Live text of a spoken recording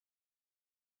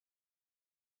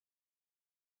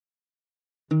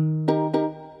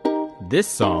This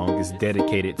song is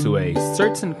dedicated to a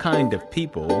certain kind of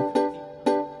people,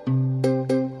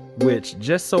 which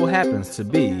just so happens to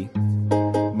be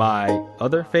my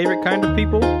other favorite kind of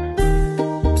people.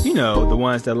 You know, the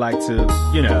ones that like to,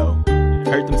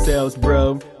 hurt themselves,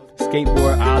 bro.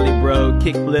 Skateboard ollie, bro.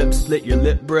 Kick flip, split your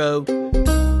lip, bro.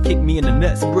 Kick me in the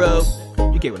nuts, bro.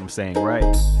 You get what I'm saying,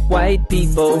 right? White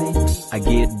people, I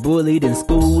get bullied in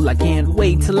school. I can't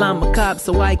wait till I'm a cop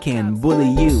so I can bully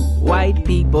you. White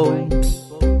people.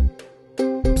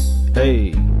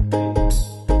 Hey.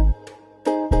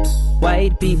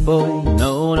 White people,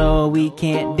 no, we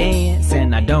can't dance.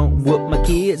 And I don't whoop my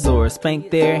kids or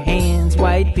spank their hands.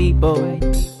 White people.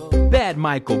 Bad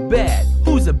Michael, bad.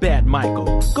 Who's a bad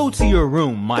Michael? Go to your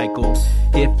room, Michael.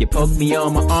 If you poke me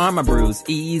on my arm, I bruise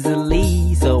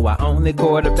easily. So I only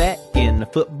quarterback in the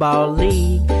football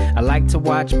league. I like to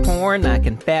watch porn, I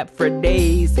can fap for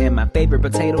days. And my favorite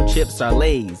potato chips are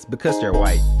Lay's because they're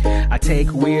white. I take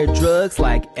weird drugs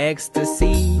like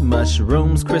ecstasy,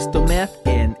 mushrooms, crystal meth,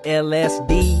 and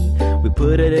LSD. We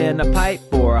put it in a pipe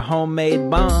for a homemade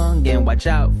bong. And watch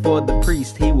out for the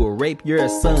priest, he will rape your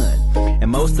son. And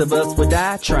most of us would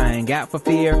die trying out for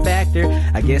fear factor.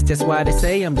 I guess that's why they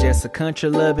say I'm just a country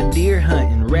loving, deer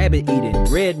hunting, rabbit eating,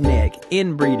 redneck,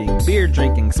 inbreeding, beer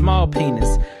drinking, small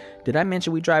penis. Did I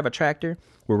mention we drive a tractor?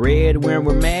 We're red when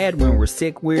we're mad, when we're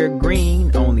sick we're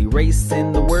green. Only race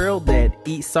in the world that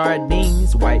eats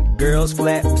sardines. White girls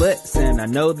flat butts and I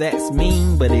know that's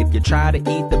mean, but if you try to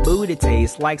eat the booty, it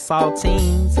tastes like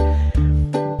saltines.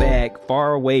 Back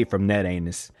far away from that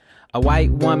anus. A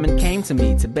white woman came to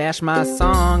me to bash my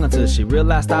song until she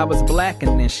realized I was black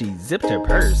and then she zipped her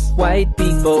purse. White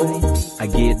people, I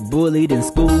get bullied in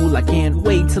school. I can't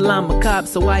wait till I'm a cop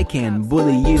so I can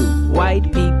bully you.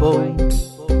 White people.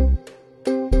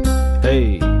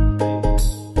 Hey.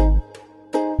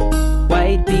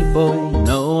 White people,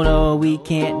 no, we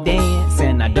can't dance.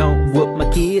 And I don't whoop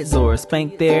my kids or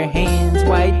spank their hands.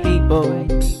 White people.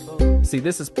 See,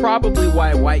 this is probably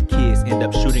why white kids end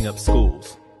up shooting up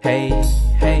schools. Hey.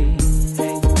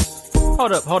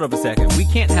 Hold up a second. We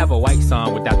can't have a white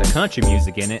song without the country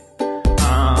music in it.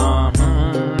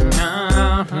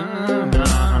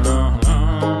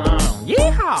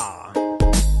 Yeehaw!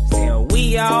 So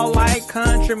we all like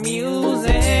country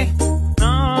music.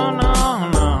 No.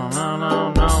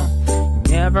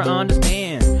 Never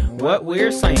understand what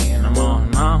we're saying.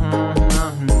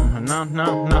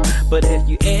 No. But if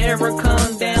you ever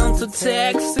come down to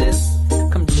Texas,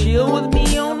 come chill with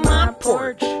me on my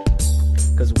porch.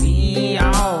 Cause we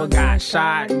all got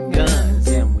shotguns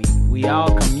and we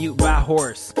all commute by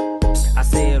horse. I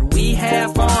said we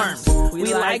have farms,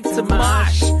 we like to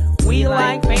mosh, we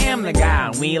like Family Guy,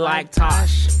 and we like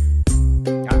Tosh.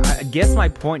 I guess my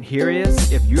point here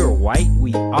is, if you're white,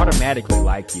 we automatically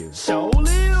like you.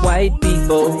 White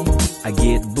people, I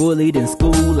get bullied in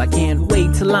school. I can't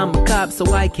wait till I'm a cop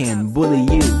so I can bully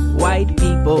you. White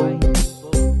people.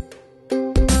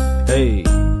 Hey.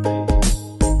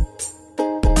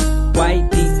 White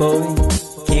people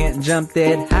can't jump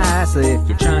that high, so if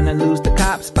you're trying to lose the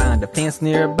cops, find a fence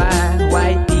nearby.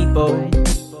 White people.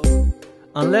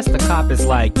 Unless the cop is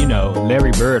like,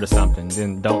 Larry Bird or something,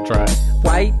 then don't try.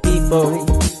 White people,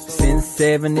 since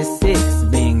 76,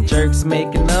 being jerks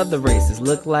making other races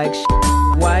look like shit.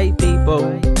 White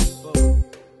people.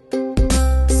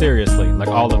 Seriously, like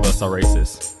all of us are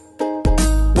racist.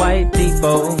 White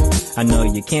people, I know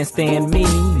you can't stand me,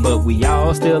 but we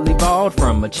all still evolved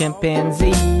from a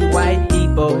chimpanzee. White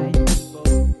people.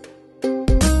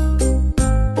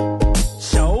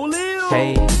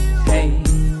 Hey.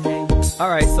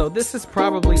 Alright, so this is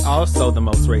probably also the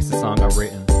most racist song I've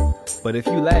written. But if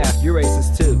you laugh, you're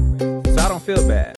racist too. So I don't feel bad.